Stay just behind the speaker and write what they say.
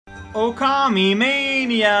Okami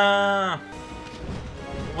Mania!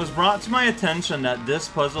 It was brought to my attention that this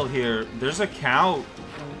puzzle here, there's a cow.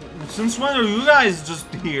 Since when are you guys just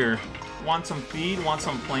here? Want some feed? Want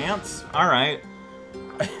some plants? Alright.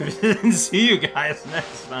 See you guys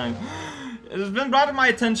next time. It has been brought to my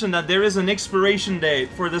attention that there is an expiration date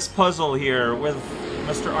for this puzzle here with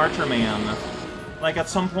Mr. Archerman. Like, at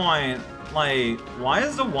some point, like, why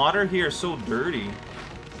is the water here so dirty?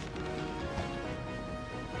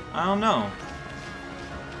 I don't know.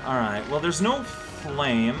 Alright, well, there's no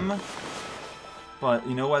flame. But,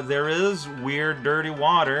 you know what? There is weird, dirty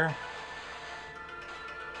water.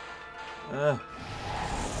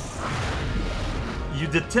 You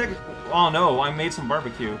detect... Oh no, I made some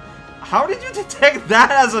barbecue. How did you detect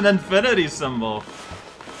that as an infinity symbol?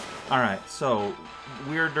 Alright, so...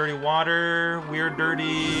 Weird, dirty water. Weird,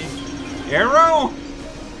 dirty... Arrow?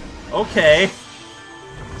 Okay.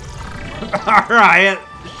 Alright,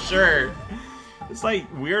 sure. It's like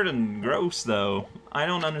weird and gross though. I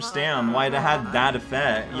don't understand why it had that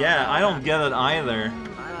effect. Yeah, I don't get it either.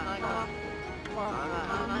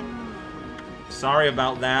 Sorry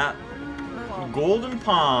about that. Golden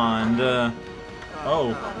Pond.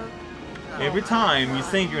 Oh. Every time you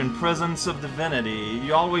think you're in presence of divinity,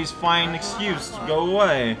 you always find an excuse to go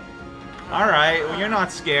away. Alright, well you're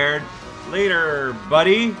not scared. Later,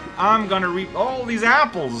 buddy. I'm gonna reap all these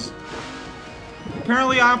apples.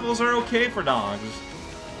 Apparently apples are okay for dogs.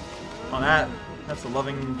 Oh, that's a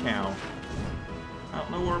loving cow. I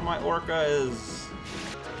don't know where my orca is.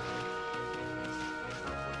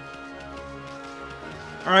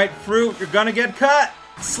 Alright, fruit, you're gonna get cut!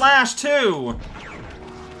 /2!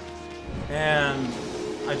 And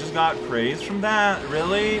I just got praise from that?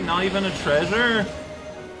 Really? Not even a treasure?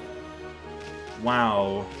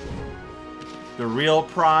 Wow. The real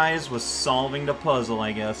prize was solving the puzzle,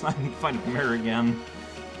 I guess. I can find a mirror again.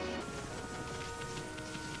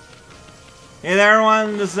 Hey there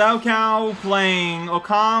everyone, this is Cow playing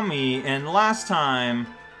Okami, and last time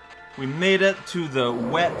we made it to the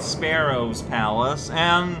Wet Sparrow's Palace,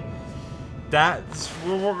 and that's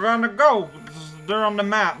where we're gonna go. They're on the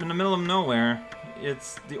map in the middle of nowhere.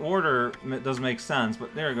 It's the order doesn't make sense,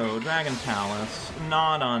 but there we go. Dragon Palace,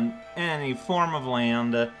 not on any form of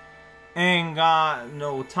land. Ain't got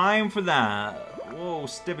no time for that. Whoa,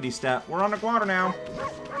 stippity step. We're on the water now.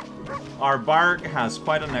 Our bark has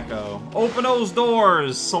quite an echo. Open those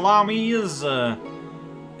doors, salamis.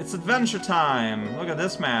 It's adventure time. Look at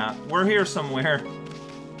this map. We're here somewhere.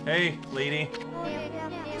 Hey, lady.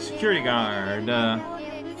 Security guard.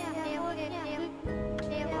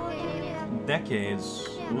 Decades.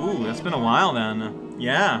 Ooh, that's been a while then.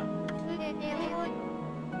 Yeah.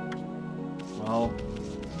 Well,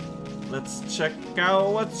 let's check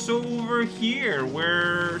out what's over here,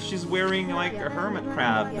 where she's wearing like a hermit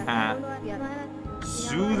crab hat.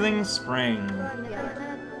 Soothing Spring.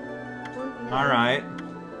 Alright.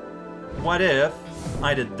 What if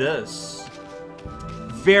I did this?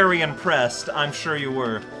 Very impressed, I'm sure you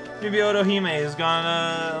were. Maybe Otohime is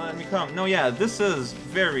gonna let me come. No, yeah, this is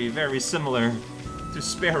very, very similar to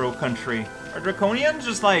Sparrow Country. Are Draconians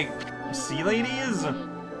just like sea ladies?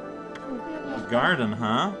 Garden,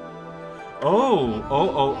 huh? Oh.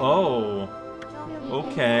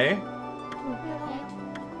 Okay.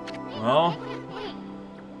 Well.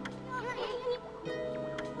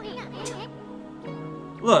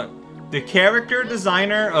 Look, the character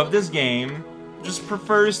designer of this game just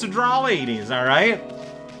prefers to draw ladies, alright?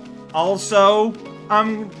 Also,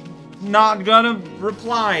 I'm not gonna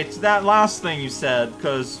reply to that last thing you said,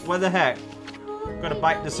 because what the heck? I'm gonna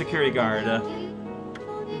bite the security guard.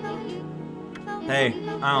 Hey,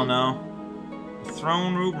 I don't know.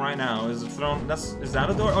 Throne room right now. Is it throne? Is that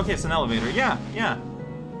a door? Okay, it's an elevator. Yeah.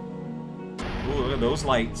 Ooh, look at those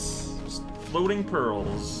lights. Just floating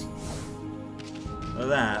pearls. Look at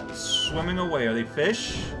that. Swimming away. Are they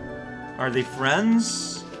fish? Are they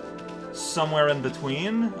friends? Somewhere in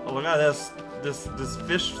between? Oh, look at this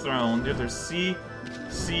fish throne. Dude, there's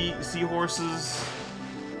seahorses.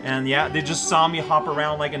 And yeah, they just saw me hop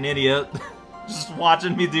around like an idiot. Just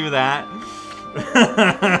watching me do that.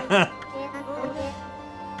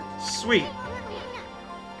 Sweet.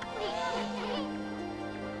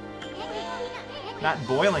 That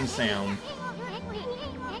boiling sound.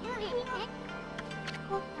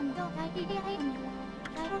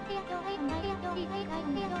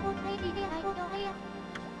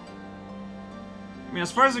 I mean,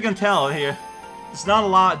 as far as we can tell here, it's not a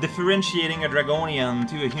lot differentiating a Dragonian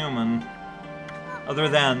to a human, other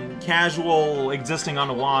than casual existing on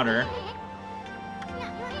the water.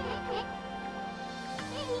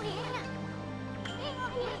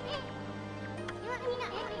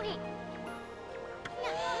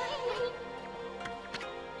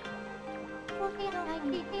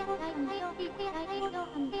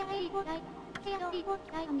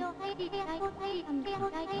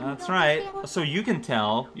 That's right. So you can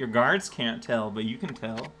tell. Your guards can't tell, but you can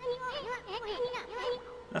tell.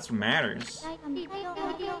 That's what matters.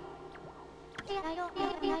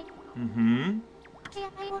 Mm-hmm.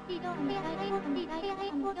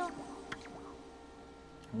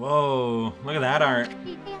 Whoa, look at that art.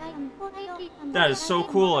 That is so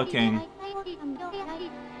cool looking.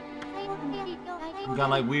 We've got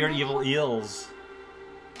like weird evil eels.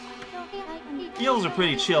 Eels are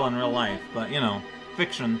pretty chill in real life, but you know,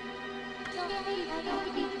 fiction.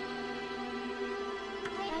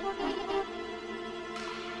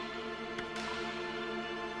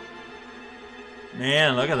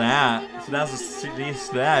 Man, look at that. So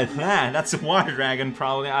that's a water dragon,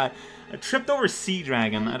 probably. I tripped over sea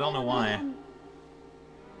dragon. I don't know why.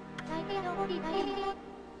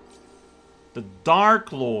 The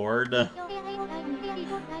Dark Lord.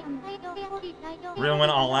 Really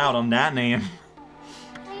went all out on that name.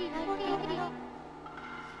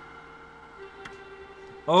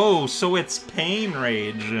 Oh, so it's Pain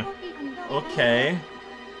Rage. Okay.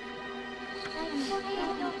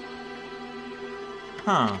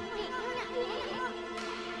 Huh.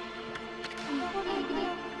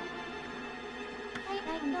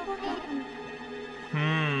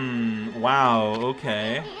 Wow,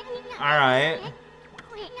 okay. Alright.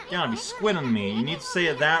 You gotta be squidding me. You need to say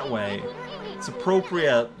it that way. It's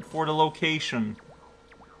appropriate for the location.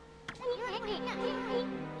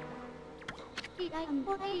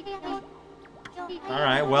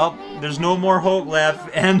 Alright, well, there's no more hope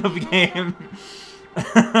left. End of game.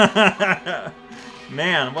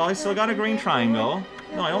 Man, well, I still got a green triangle.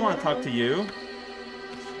 No, I don't want to talk to you.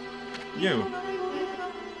 You.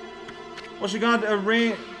 Well, she got a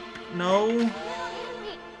ring. No.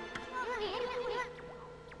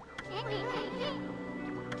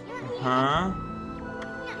 Huh?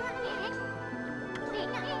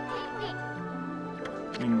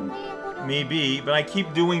 I mean, maybe, but I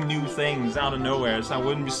keep doing new things out of nowhere, so I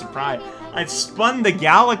wouldn't be surprised. I spun the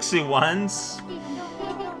galaxy once.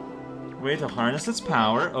 Way to harness its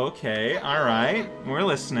power. Okay, alright. We're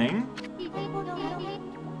listening.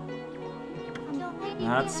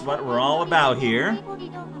 That's what we're all about here.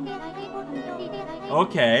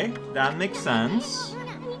 Okay, that makes sense.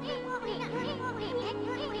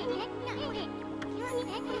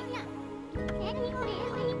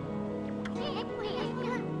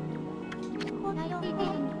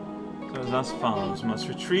 So as follows, must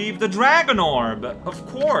retrieve the Dragon Orb, of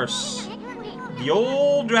course. The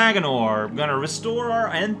old Dragon Orb, gonna restore our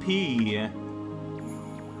NP.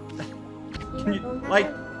 Can you, like,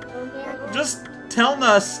 just tell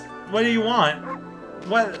us what do you want?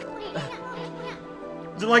 What?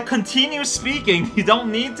 Like, continue speaking. You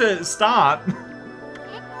don't need to stop.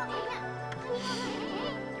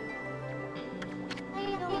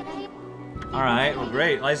 Alright, well,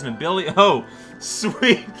 great. Lies an ability. Oh,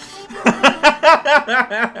 sweet.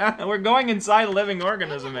 We're going inside a living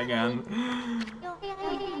organism again.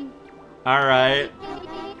 Alright.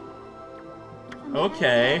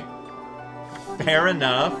 Okay. Fair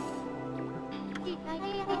enough.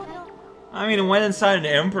 I mean, it went inside an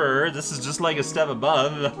emperor. This is just like a step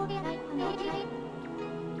above.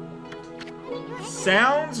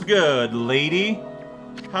 Sounds good, lady.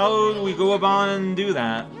 How do we go about and do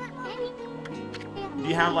that? Do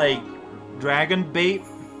you have, like, dragon bait?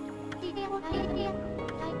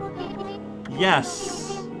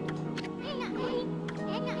 Yes.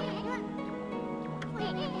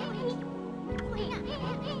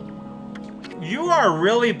 You are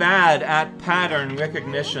really bad at pattern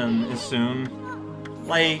recognition, Isun.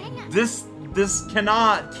 Like, this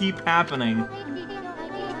cannot keep happening.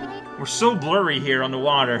 We're so blurry here on the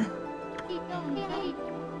water.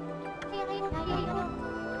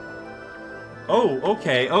 Oh,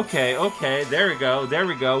 okay, okay, okay. There we go, there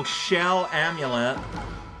we go. Shell amulet.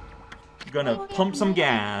 Gonna pump some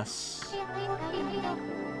gas.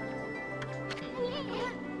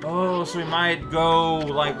 Oh, so we might go,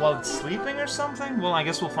 like, while it's sleeping or something? Well, I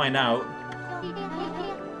guess we'll find out.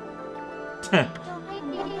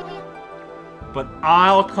 But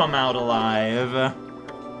I'll come out alive.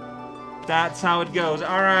 That's how it goes.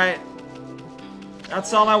 Alright.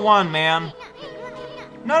 That's all I want, man.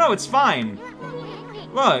 No, it's fine.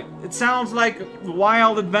 Look, it sounds like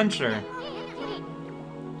wild adventure.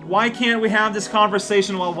 Why can't we have this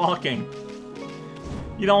conversation while walking?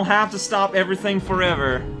 You don't have to stop everything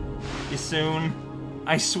forever, Isun.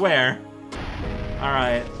 I swear.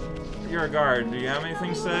 Alright. You're a guard. Do you have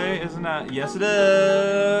anything to say? Isn't that... Yes, it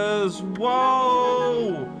is!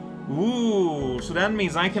 Whoa! Ooh, so that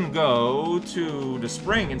means I can go to the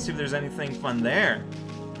spring and see if there's anything fun there.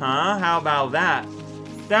 Huh? How about that?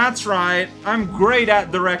 That's right. I'm great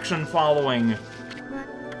at direction following.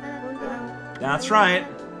 That's right.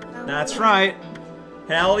 That's right.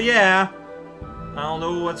 Hell yeah. I don't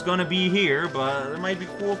know what's gonna be here, but there might be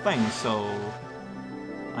cool things, so...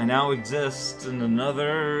 I now exist in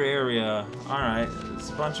another area. Alright, it's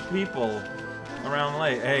a bunch of people around the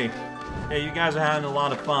lake. Hey, you guys are having a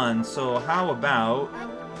lot of fun, so how about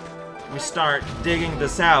we start digging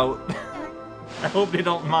this out? I hope they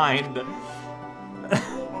don't mind.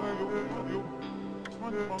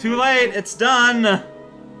 Too late, it's done!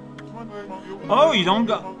 Oh, you don't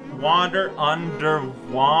go... Water underwater?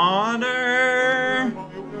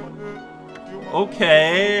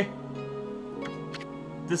 Okay.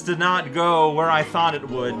 This did not go where I thought it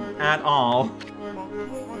would at all.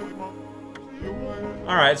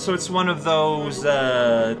 Alright, so it's one of those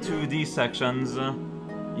 2D sections.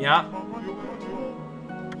 Yeah.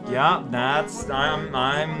 Yeah, that's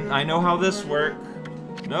I know how this works.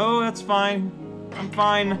 No, that's fine. I'm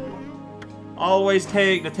fine. Always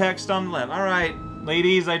take the text on the left. Alright,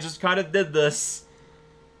 ladies, I just kinda did this.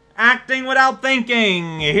 Acting without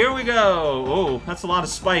thinking! Here we go! Oh, that's a lot of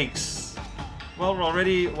spikes. Well, we're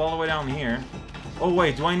already all the way down here. Oh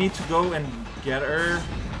wait, do I need to go and get her?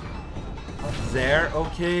 Up there?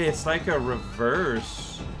 Okay, it's like a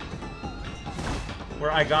reverse.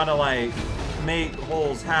 Where I gotta, like, make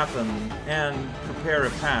holes happen and prepare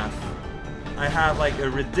a path. I have, like, a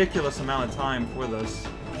ridiculous amount of time for this.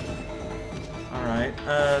 Alright,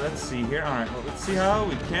 let's see here. Alright, well, let's see how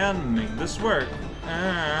we can make this work.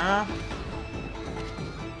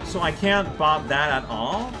 So I can't bob that at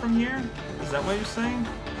all from here? Is that what you're saying?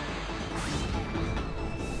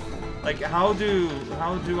 Like, how do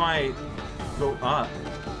I go up?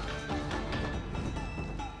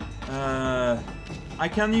 I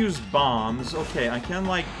can use bombs. Okay, I can,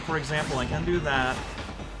 like, for example, I can do that.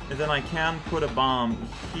 And then I can put a bomb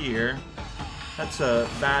here. That's a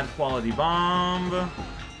bad quality bomb.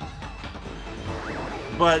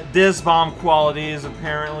 But this bomb quality is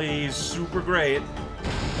apparently super great.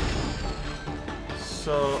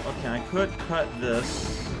 So, okay, I could cut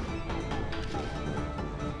this.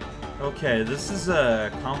 Okay, this is a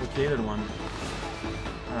complicated one.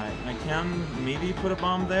 Alright, I can maybe put a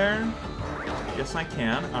bomb there. Yes, I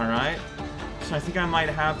can. Alright. So I think I might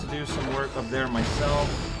have to do some work up there myself.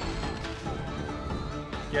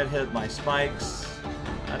 Get hit by spikes.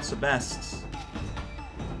 That's the best.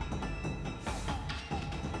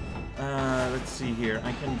 Let's see here.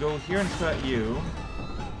 I can go here and cut you.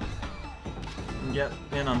 And get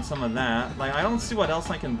in on some of that. Like, I don't see what else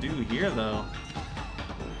I can do here, though.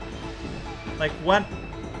 Like, what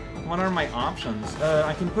are my options?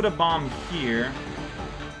 I can put a bomb here.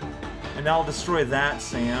 And that'll destroy that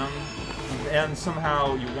sand. And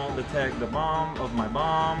somehow you won't detect the bomb of my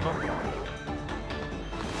bomb.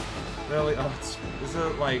 Really? Oh, is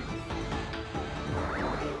it like...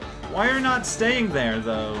 Why are you not staying there,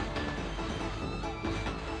 though?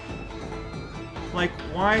 Like,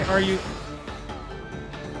 why are you...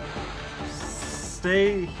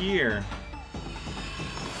 Stay here.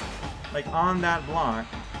 Like, on that block.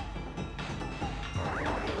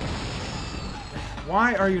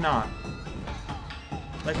 Why are you not?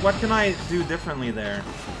 Like, what can I do differently there?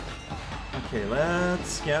 Okay,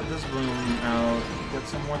 let's get this bloom out, get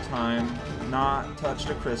some more time, not touch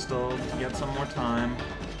the crystal, to get some more time.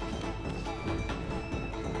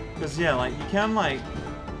 Because, yeah, like, you can, like,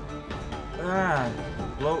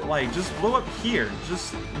 blow, like, just blow up here.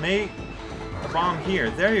 Just make a bomb here.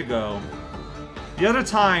 There you go. The other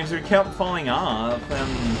times, it kept falling off,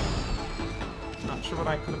 and not sure what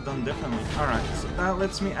I could have done differently. Alright, so that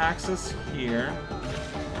lets me access here.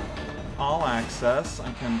 All access.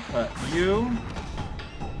 I can cut you.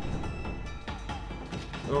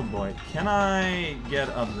 Oh boy, can I get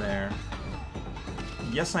up there?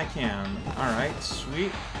 Yes, I can. Alright,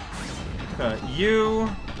 sweet. Cut you.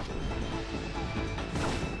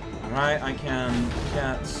 Alright, I can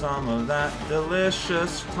get some of that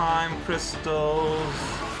delicious time crystals.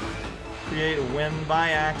 Create a win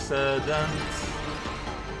by accident.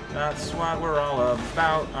 That's what we're all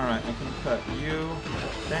about. Alright, I can cut you.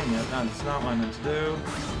 Dang it, that's not what I meant to do.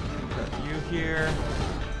 Cut you here.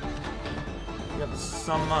 Get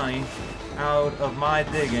some money out of my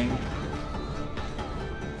digging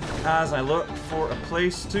as I look for a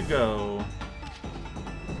place to go.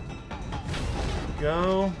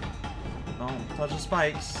 Go. Don't touch the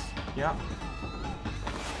spikes. Yep.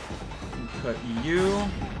 Cut you.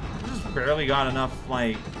 Just barely got enough,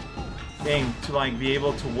 like, ink to, like, be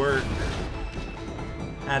able to work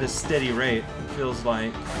at a steady rate, it feels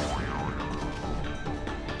like.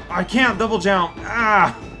 I can't double jump!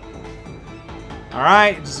 Ah!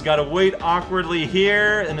 Alright, just gotta wait awkwardly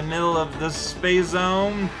here in the middle of this space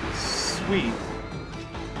zone. Sweet.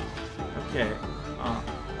 Okay.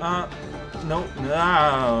 Nope.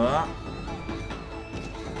 No.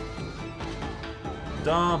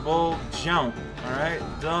 Double jump. Alright,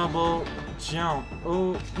 double jump.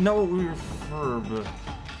 Oh, no, refurb.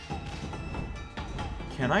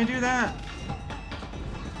 Can I do that?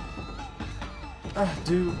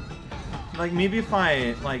 Dude. Like, maybe if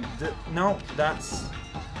I, like, no, that's...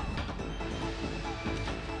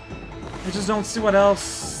 I just don't see what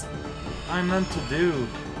else I'm meant to do.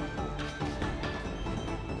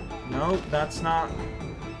 Nope, that's not...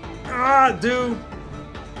 Dude!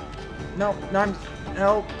 No,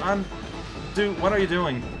 help, dude, what are you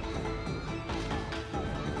doing?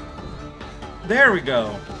 There we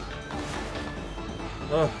go!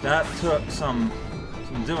 Ugh, that took some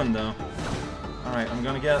doing, though. Alright, I'm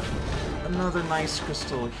gonna get another nice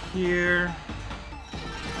crystal here.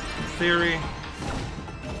 In theory.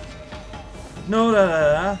 No,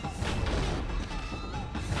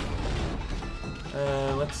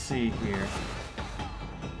 let's see here.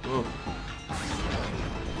 Whoa.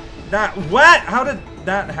 What? How did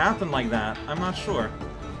that happen like that? I'm not sure.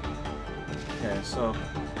 Okay, so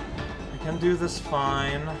I can do this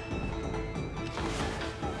fine.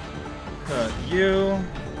 Cut you.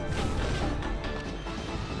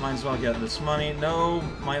 Might as well get this money. No,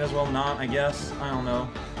 might as well not, I guess. I don't know.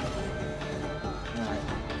 Alright.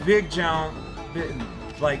 Big jump.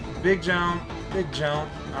 Big jump. Big jump.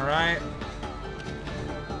 Alright.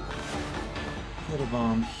 Put a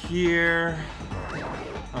bomb here.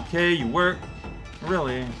 Okay, you work.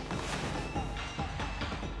 Really?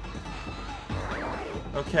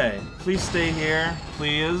 Okay, please stay here.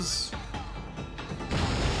 Please.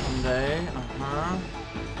 Someday.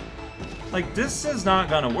 Like, this is not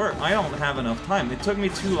gonna work. I don't have enough time. It took me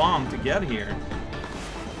too long to get here.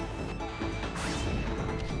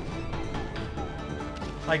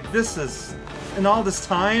 Like, this is... In all this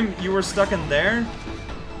time, you were stuck in there?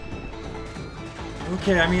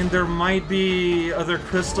 Okay, I mean, there might be other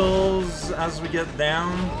crystals as we get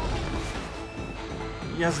down.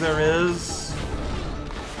 Yes, there is.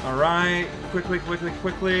 Alright, quickly.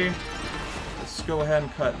 Let's go ahead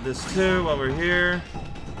and cut this too while we're here.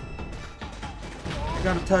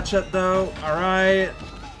 Gotta touch it though. Alright.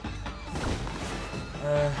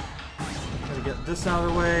 Gotta get this out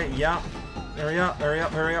of the way. Yep. Hurry up.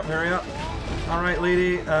 Alright,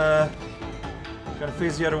 lady. Gonna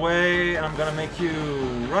phase the other way, and I'm gonna make you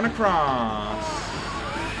run across.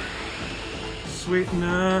 Sweet.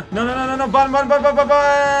 No.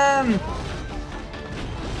 Button!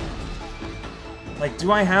 Like,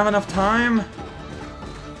 do I have enough time?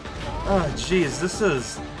 Oh, jeez. This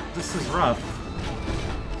is rough.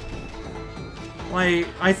 Like,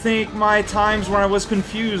 I think my times where I was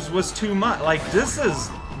confused was too much. Like, this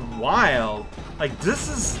is wild. Like, this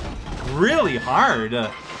is really hard.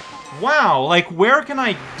 Wow, like, where can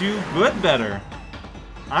I do good better?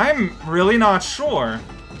 I'm really not sure.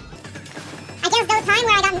 I guess those time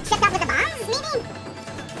where I got tripped up with the bombs, maybe?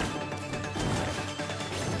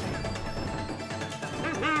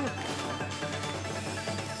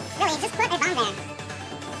 Really, just put a bomb there.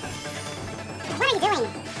 What are you doing?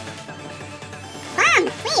 Bomb,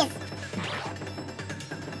 please!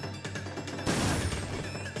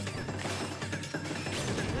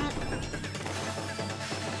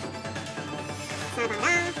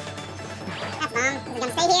 That's bomb. Is it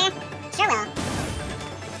gonna stay here? Sure will.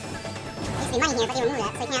 There used to be money here, but you removed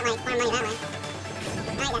it, so you can't, like, farm money that way.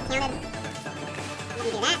 Alright, that's counted. Let me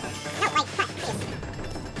do that. No, like, cut, please.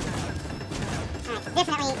 Alright,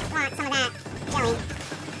 definitely want some of that jelly.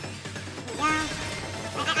 There we go.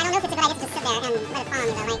 I don't know if it's a good idea to just sit there and let it fall on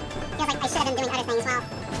me, though. Like, feels like I should have been doing other things while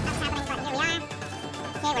that's happening, but here we are.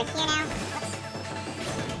 Okay, we're here now.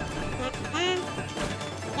 Whoops. There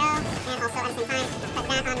we go. And also, at the same time, cut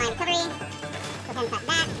that on my recovery. Go ahead and cut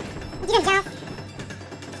that. You didn't jump.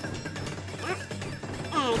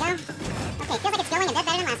 Oh, there we go. Okay, feels like it's going a bit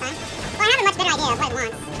better than last time. Well, I have a much better idea of what it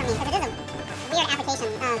wants from me, because it is a weird application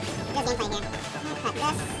of this gameplay here. Cut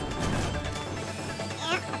this.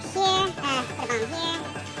 Yeah, up here. Put a bomb here.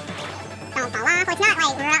 Don't fall off. Well, it's not like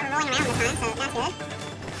rolling around this time, so that's good.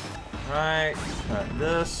 Right, cut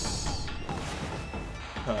this.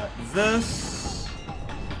 Cut this.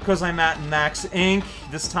 Because I'm at max ink,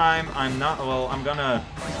 this time I'm not, well, I'm gonna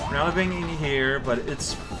renovate in here, but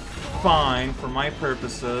it's fine for my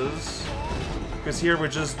purposes. Because here we're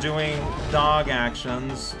just doing dog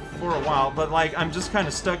actions for a while, but like, I'm just kind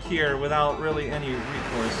of stuck here without really any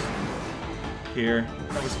recourse here.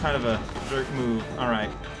 That was kind of a jerk move. Alright.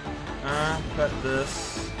 Cut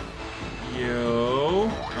this.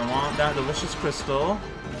 you. I want that delicious crystal.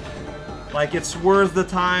 Like, it's worth the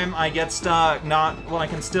time I get stuck. Well, I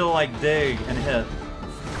can still, like, dig and hit.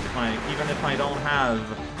 Like, even if I don't have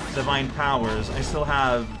divine powers, I still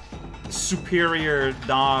have superior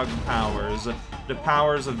dog powers. The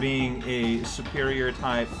powers of being a superior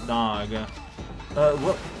type dog.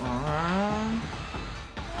 What?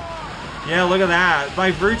 Yeah, look at that.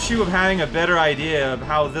 By virtue of having a better idea of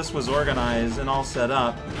how this was organized and all set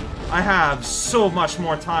up, I have so much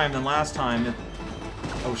more time than last time.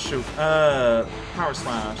 Oh shoot. Power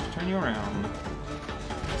slash. Turn you around.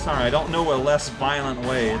 Sorry, I don't know a less violent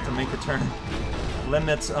way to make a turn.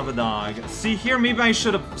 Limits of a dog. See here, maybe I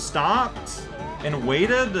should have stopped and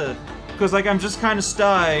waited. Because, like, I'm just kind of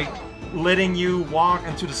stuck letting you walk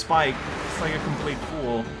into the spike. It's like a complete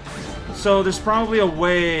fool. So there's probably a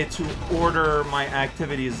way to order my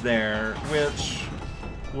activities there, which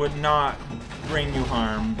would not bring you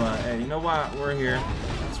harm. But hey, you know what? We're here.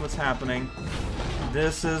 That's what's happening.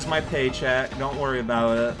 This is my paycheck. Don't worry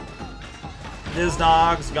about it. This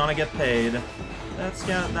dog's gonna get paid. Let's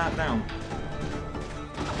get that down.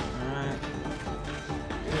 Alright.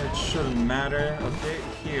 It shouldn't matter. Okay,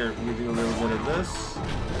 here we do a little bit of this.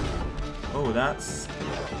 Oh, that's...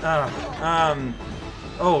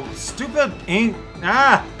 Oh, stupid ink.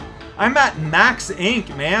 Ah! I'm at max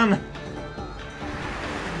ink, man.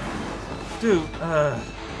 Dude,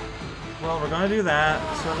 well, we're gonna do that,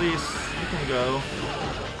 so at least you can go.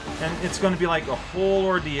 And it's gonna be like a whole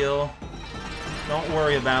ordeal. Don't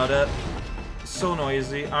worry about it. So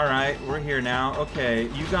noisy. Alright, we're here now. Okay,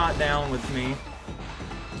 you got down with me.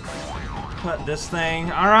 Cut this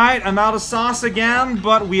thing. Alright, I'm out of sauce again,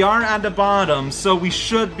 but we are at the bottom, so we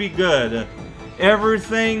should be good.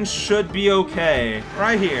 Everything should be okay.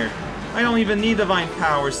 Right here. I don't even need divine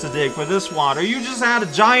powers to dig for this water. You just had a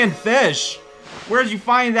giant fish. Where'd you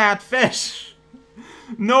find that fish?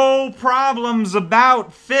 No problems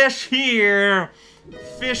about fish here.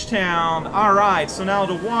 Fish Town. Alright, so now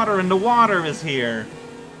the water in the water is here.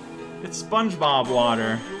 It's SpongeBob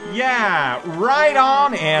water. Yeah, right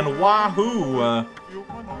on and wahoo.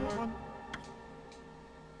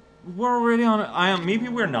 We're already on... maybe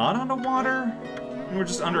we're not on the water? We're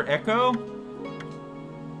just under Echo?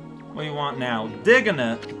 What do you want now? Digging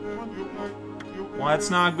it. Well, that's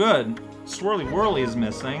not good. Swirly Whirly is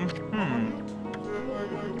missing.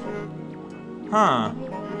 Huh.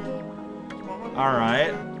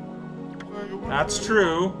 Alright. That's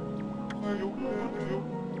true.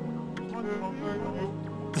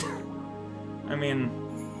 I mean...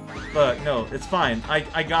 Look, no, it's fine.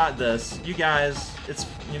 I got this. You guys, it's...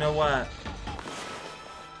 You know what?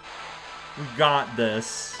 We got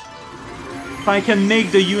this. If I can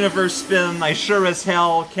make the universe spin, I sure as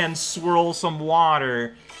hell can swirl some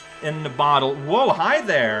water in the bottle. Whoa, hi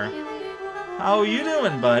there! How you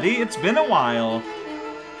doing, buddy? It's been a while.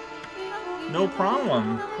 No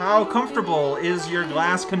problem. How comfortable is your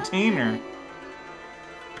glass container?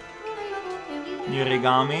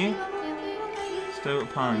 Origami. Stow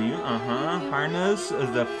upon you. Harness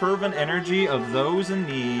the fervent energy of those in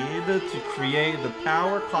need to create the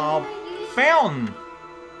power called fountain.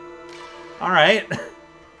 Alright.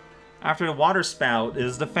 After the water spout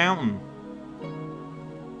is the fountain.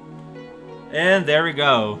 And there we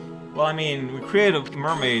go. Well, I mean, we created a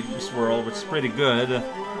mermaid swirl, which is pretty good.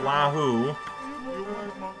 Wahoo.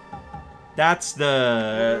 That's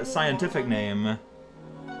the scientific name.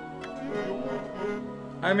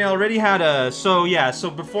 I mean, I already had a... So, yeah, so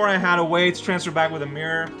before I had a way to transfer back with a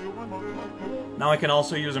mirror. Now I can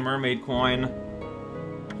also use a mermaid coin.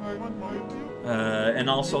 And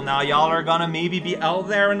also now y'all are gonna maybe be out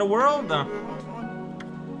there in the world.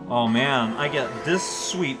 Oh man, I get this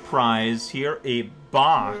sweet prize here, a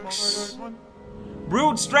box.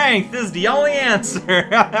 Brute strength is the only answer.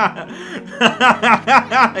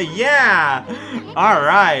 Yeah. All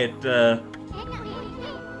right.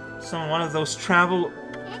 So one of those travel.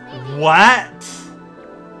 What?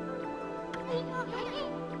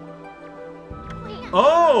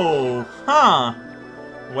 Oh, huh.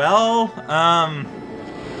 Well,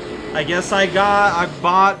 I guess I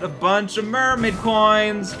bought a bunch of mermaid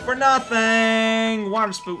coins for nothing.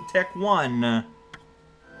 Water spout tech 1. It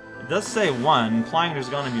does say 1, implying there's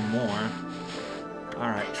gonna be more.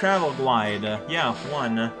 Alright, travel glide. Yeah,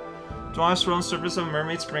 1. Draw a swirl on the surface of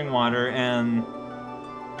mermaid spring water, and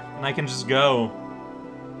I can just go.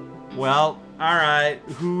 Well, alright,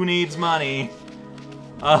 who needs money?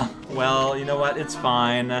 Well, you know what, it's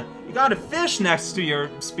fine. You got a fish next to your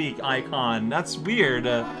speak icon. That's weird.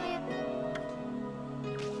 Alright,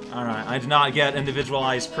 I did not get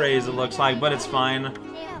individualized praise, it looks like, but it's fine.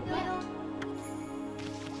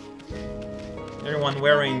 Everyone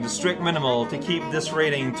wearing the strict minimal to keep this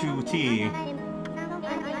rating 2T.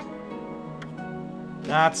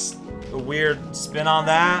 That's a weird spin on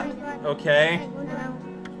that. Okay.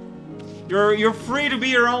 You're free to be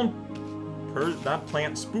your own that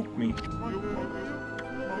plant spooked me.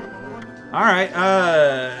 Alright,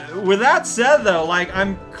 with that said though, like,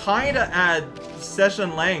 I'm kinda at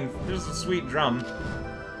session length. There's a sweet drum.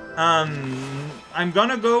 I'm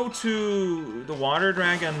gonna go to the Water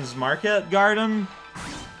Dragon's Market Garden,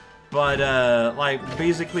 but, like,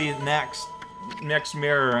 basically next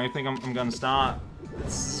mirror, I think I'm gonna stop.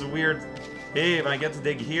 It's a weird cave, I get to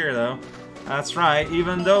dig here, though. That's right,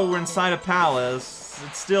 even though we're inside a palace,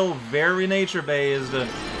 it's still very nature-based,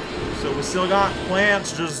 so we still got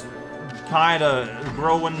plants just kinda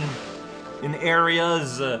growing in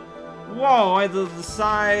areas. Whoa, I did the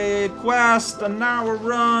side quest, and now we're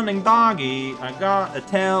running doggy. I got a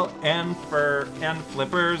tail and fur and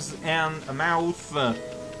flippers and a mouth.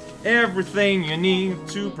 Everything you need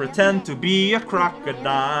to pretend to be a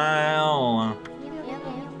crocodile.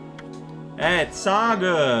 It's all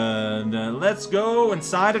good. Let's go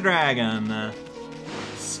inside a dragon.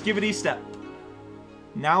 Skibbity step.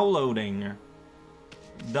 Now loading.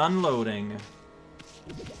 Done loading.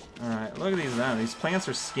 Alright, look at these now. These plants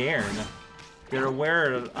are scared. They're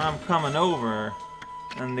aware that I'm coming over.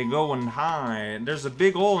 And they go and hide. There's a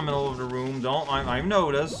big hole in the middle of the room. I've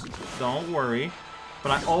noticed. Don't worry.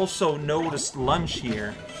 But I also noticed lunch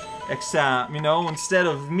here. Except, you know, instead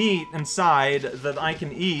of meat inside that I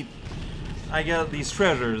can eat, I get these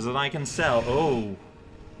treasures that I can sell. Oh.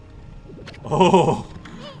 Oh.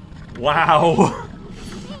 Wow.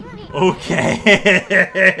 Okay.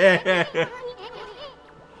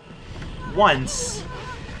 Once.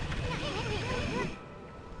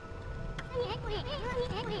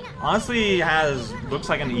 Honestly, looks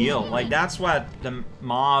like an eel. Like, that's what the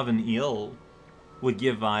mauve and eel would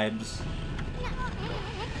give vibes.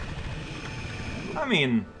 I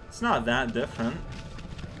mean, it's not that different.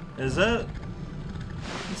 Is it?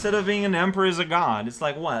 Instead of being an emperor is a god, it's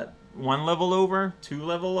like what? 1 level over? 2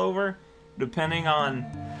 level over? Depending on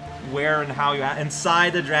where and how you are.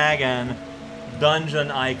 Inside the dragon. Dungeon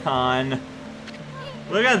icon.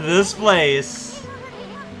 Look at this place.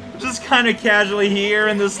 Just kind of casually here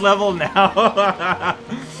in this level now.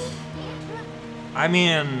 I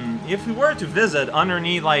mean, if we were to visit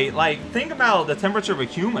underneath, like think about the temperature of a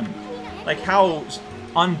human. Like how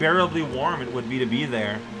unbearably warm it would be to be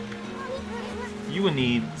there. You would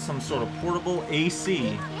need some sort of portable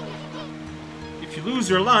AC. If you lose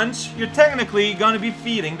your lunch, you're technically gonna be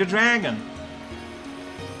feeding the dragon.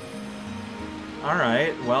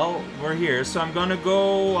 Alright, well, we're here, so I'm gonna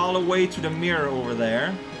go all the way to the mirror over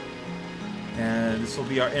there. And this will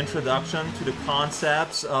be our introduction to the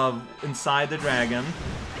concepts of inside the dragon.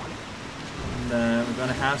 And we're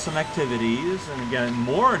gonna have some activities, and again,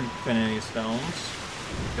 more Infinity Stones.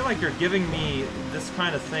 I feel like you're giving me this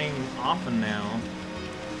kind of thing often now.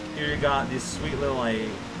 Here you got this sweet little, like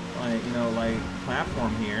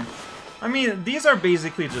platform here. I mean, these are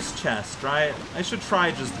basically just chests, right? I should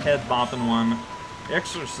try just head-bopping one.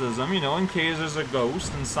 Exorcism, you know, in case there's a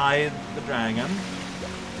ghost inside the dragon.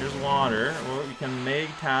 Here's water. Well, you can make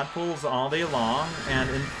tadpoles all day long and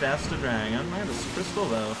infest the dragon. Look at this crystal,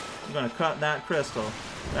 though. I'm gonna cut that crystal.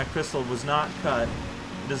 That crystal was not cut.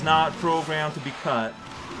 It is not programmed to be cut.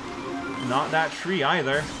 Not that tree,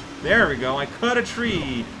 either. There we go. I cut a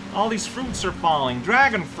tree. All these fruits are falling.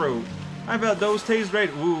 Dragon fruit. I bet those taste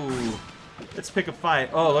great. Ooh. Let's pick a fight.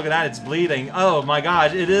 Oh, look at that. It's bleeding. Oh my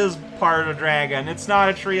gosh. It is part of a dragon. It's not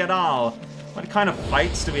a tree at all. What kind of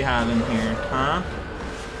fights do we have in here? Huh?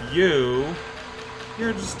 You're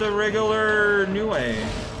just a regular Nue.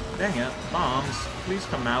 Dang it. Bombs. Please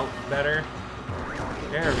come out better.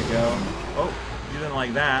 There we go. Oh, you didn't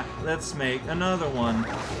like that. Let's make another one.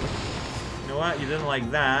 You know what? You didn't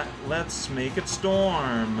like that. Let's make it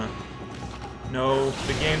storm. No,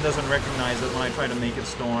 the game doesn't recognize it when I try to make it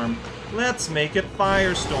storm. Let's make it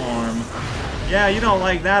firestorm. Yeah, you don't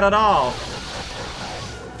like that at all.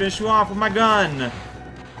 Finish you off with my gun.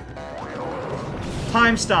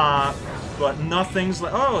 Time stop. But nothing's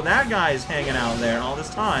like. Oh, that guy's hanging out there all this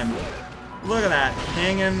time. Look at that.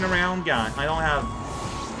 Hanging around guy. I don't have.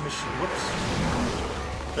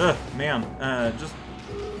 Whoops. Ugh, man. Just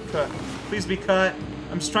cut. Please be cut.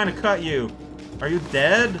 I'm just trying to cut you. Are you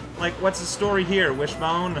dead? Like, what's the story here,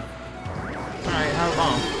 Wishbone? Alright, have a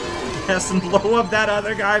bomb. Yes, and blow up that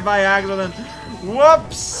other guy by accident.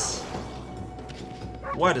 Whoops!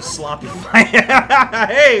 What a sloppy fight.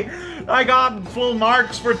 Hey! I got full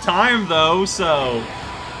marks for time, though, so...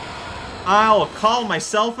 I'll call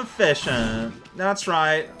myself efficient. That's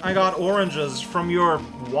right. I got oranges from your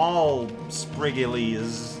wall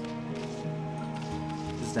spriggies.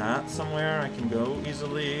 Is that somewhere I can go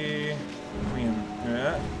easily? I mean,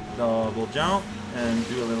 double jump and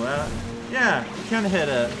do a little that. Yeah, you can hit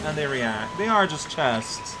it and they react. They are just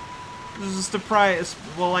chests. This is just a price.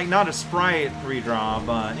 Well, like, not a sprite redraw,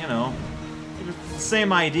 but, you know,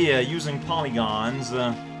 same idea, using polygons.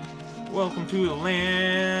 Welcome to the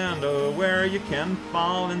land where you can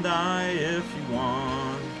fall and die if you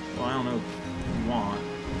want. Well, I don't know if you want,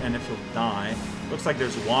 and if you'll die. Looks like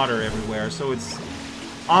there's water everywhere, so it's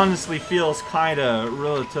honestly feels kinda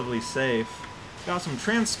relatively safe. Got some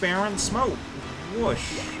transparent smoke.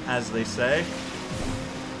 Whoosh, as they say.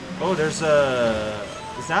 Oh, there's a...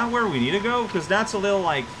 Is that where we need to go? Because that's a little,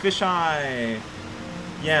 like, fisheye...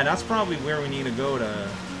 Yeah, that's probably where we need to go to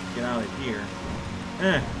get out of here.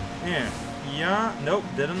 Yeah, nope,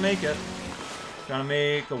 didn't make it. Gotta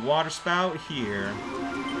make a water spout here.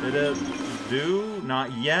 Did it do?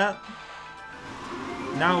 Not yet.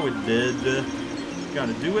 Now it did.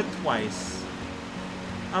 Gotta do it twice.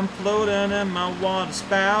 I'm floating in my water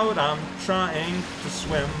spout. I'm trying to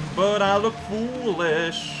swim, but I look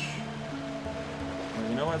foolish. Well,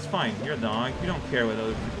 you know what? It's fine. You're a dog. You don't care what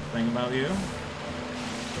other people think about you.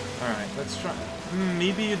 Alright, let's try.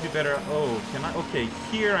 Maybe you'd do better. Oh, can I? Okay,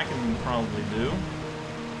 here I can probably do.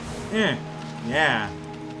 Yeah.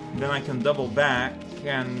 Then I can double back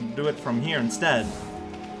and do it from here instead.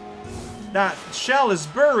 That shell is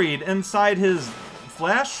buried inside his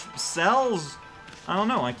flesh cells. I don't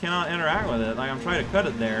know. I cannot interact with it. Like, I'm trying to cut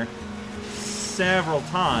it there several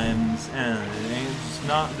times, and it ain't just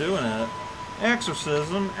not doing it.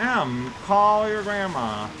 Exorcism M. Call your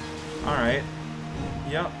grandma. Alright.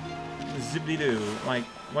 Yep. Zippity-doo. Like,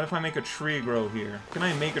 what if I make a tree grow here? Can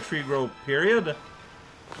I make a tree grow, period?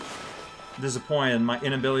 Disappointed in my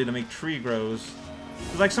inability to make tree grows.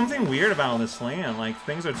 There's, like, something weird about this land. Like,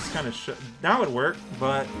 things are just kind of that would work,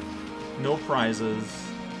 but no prizes.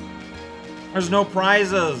 There's no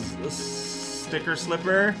prizes! Sticker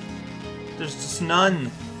slipper? There's just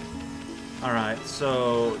none. Alright,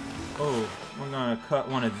 so... Oh, I'm gonna cut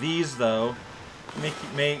one of these, though. Make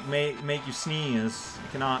you sneeze. You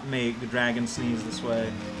cannot make the dragon sneeze this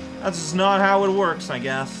way. That's just not how it works, I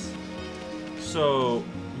guess. So,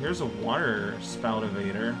 here's a water spout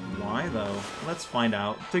evader. Why, though? Let's find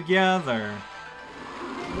out together.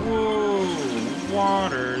 Whoa,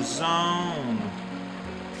 water zone.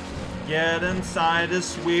 Get inside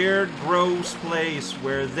this weird, gross place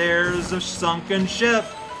where there's a sunken ship.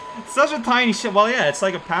 It's such a tiny ship. Well, yeah, it's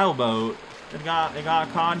like a paddle boat. It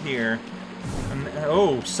got caught here. And,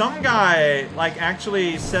 oh, some guy, like,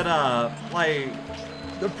 actually set up, like,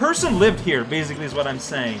 the person lived here, basically, is what I'm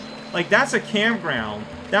saying. Like, that's a campground.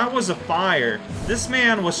 That was a fire. This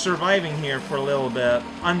man was surviving here for a little bit,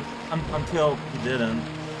 until he didn't.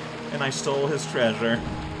 And I stole his treasure.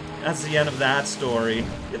 That's the end of that story.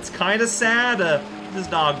 It's kind of sad. This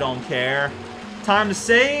dog don't care. Time to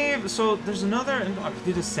save. So, there's another, and I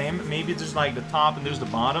do the same. Maybe there's, like, the top and there's the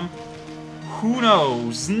bottom. Who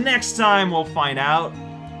knows? Next time we'll find out.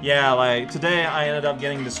 Yeah, like, today I ended up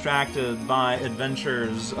getting distracted by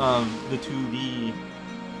adventures of the 2D.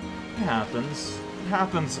 It happens. It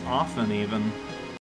happens often, even.